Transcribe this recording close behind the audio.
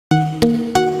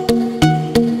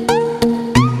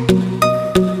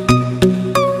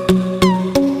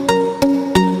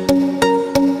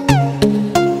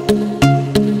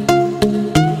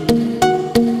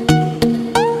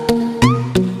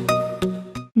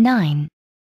9.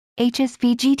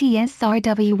 HSV GTS R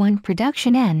W1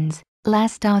 production ends.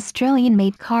 Last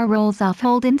Australian-made car rolls off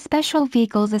Holden Special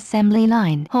Vehicles assembly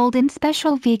line. Holden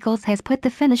Special Vehicles has put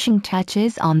the finishing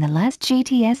touches on the last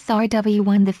GTS R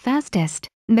W1, the fastest,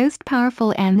 most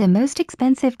powerful and the most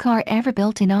expensive car ever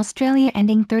built in Australia,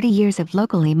 ending 30 years of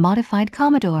locally modified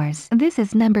Commodores. This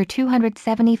is number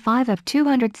 275 of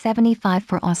 275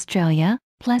 for Australia,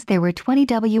 plus there were 20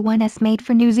 W1s made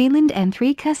for New Zealand and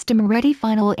 3 customer-ready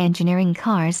final engineering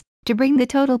cars, to bring the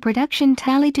total production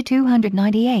tally to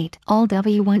 298. All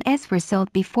W1s were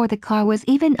sold before the car was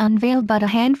even unveiled, but a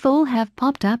handful have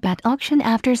popped up at auction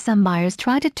after some buyers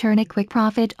tried to turn a quick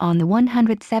profit on the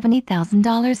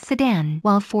 $170,000 sedan.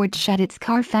 While Ford shut its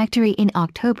car factory in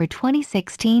October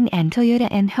 2016 and Toyota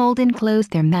and Holden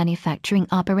closed their manufacturing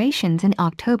operations in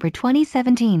October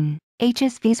 2017.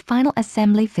 HSV's final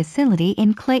assembly facility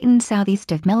in Clayton,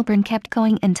 southeast of Melbourne, kept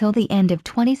going until the end of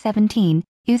 2017,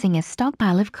 using a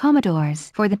stockpile of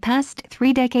Commodores. For the past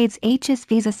 3 decades,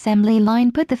 HSV's assembly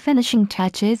line put the finishing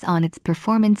touches on its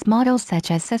performance models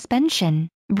such as suspension,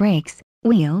 brakes,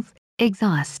 wheels,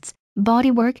 exhausts,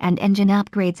 bodywork and engine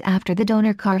upgrades after the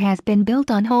donor car has been built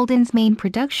on Holden's main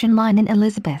production line in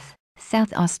Elizabeth,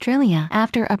 South Australia.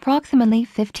 After approximately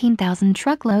 15,000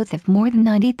 truckloads of more than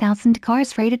 90,000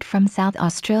 cars freighted from South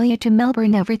Australia to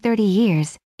Melbourne over 30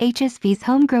 years, HSV's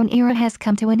homegrown era has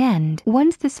come to an end.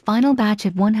 Once this final batch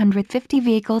of 150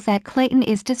 vehicles at Clayton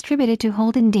is distributed to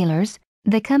Holden dealers,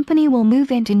 the company will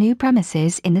move into new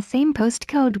premises in the same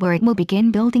postcode, where it will begin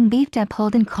building beefed-up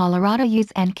Holden Colorado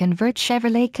Utes and convert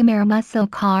Chevrolet Camaro muscle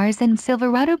cars and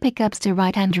Silverado pickups to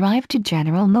right-hand drive to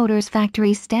General Motors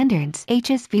factory standards.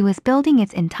 HSV was building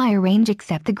its entire range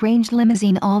except the Grange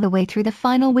limousine all the way through the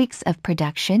final weeks of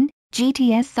production,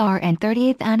 GTS R and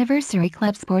 30th anniversary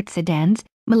Club Sport sedans,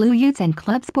 Maloo Utes and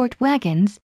Club Sport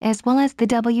wagons, as well as the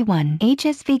W1.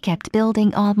 HSV kept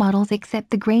building all models except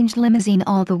the Grange limousine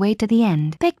all the way to the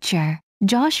end. Picture: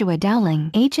 Joshua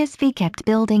Dowling. HSV kept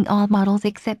building all models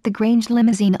except the Grange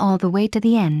limousine all the way to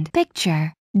the end.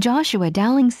 Picture: Joshua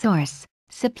Dowling. Source: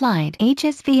 supplied.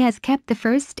 HSV has kept the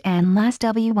first and last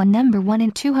W1 number 1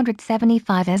 in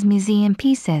 275 as museum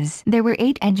pieces. There were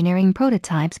 8 engineering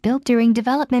prototypes built during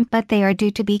development, but they are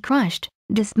due to be crushed,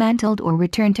 dismantled or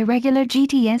returned to regular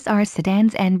GTS-R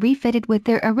sedans and refitted with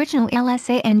their original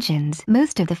LSA engines.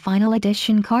 Most of the final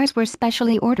edition cars were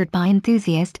specially ordered by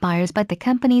enthusiast buyers, but the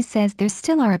company says there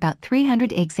still are about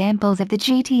 300 examples of the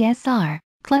GTS-R,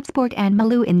 Club Sport and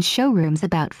Maloo in showrooms,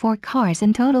 about 4 cars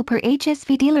in total per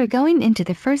HSV dealer going into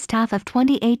the first half of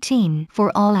 2018. For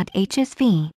all at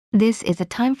HSV, this is a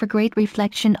time for great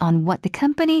reflection on what the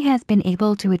company has been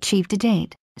able to achieve to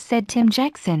date, said Tim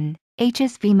Jackson,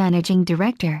 HSV Managing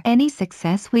Director. Any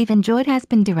success we've enjoyed has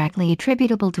been directly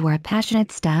attributable to our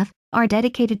passionate staff, our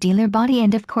dedicated dealer body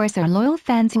and of course our loyal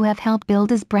fans who have helped build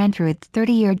this brand through its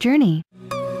 30-year journey.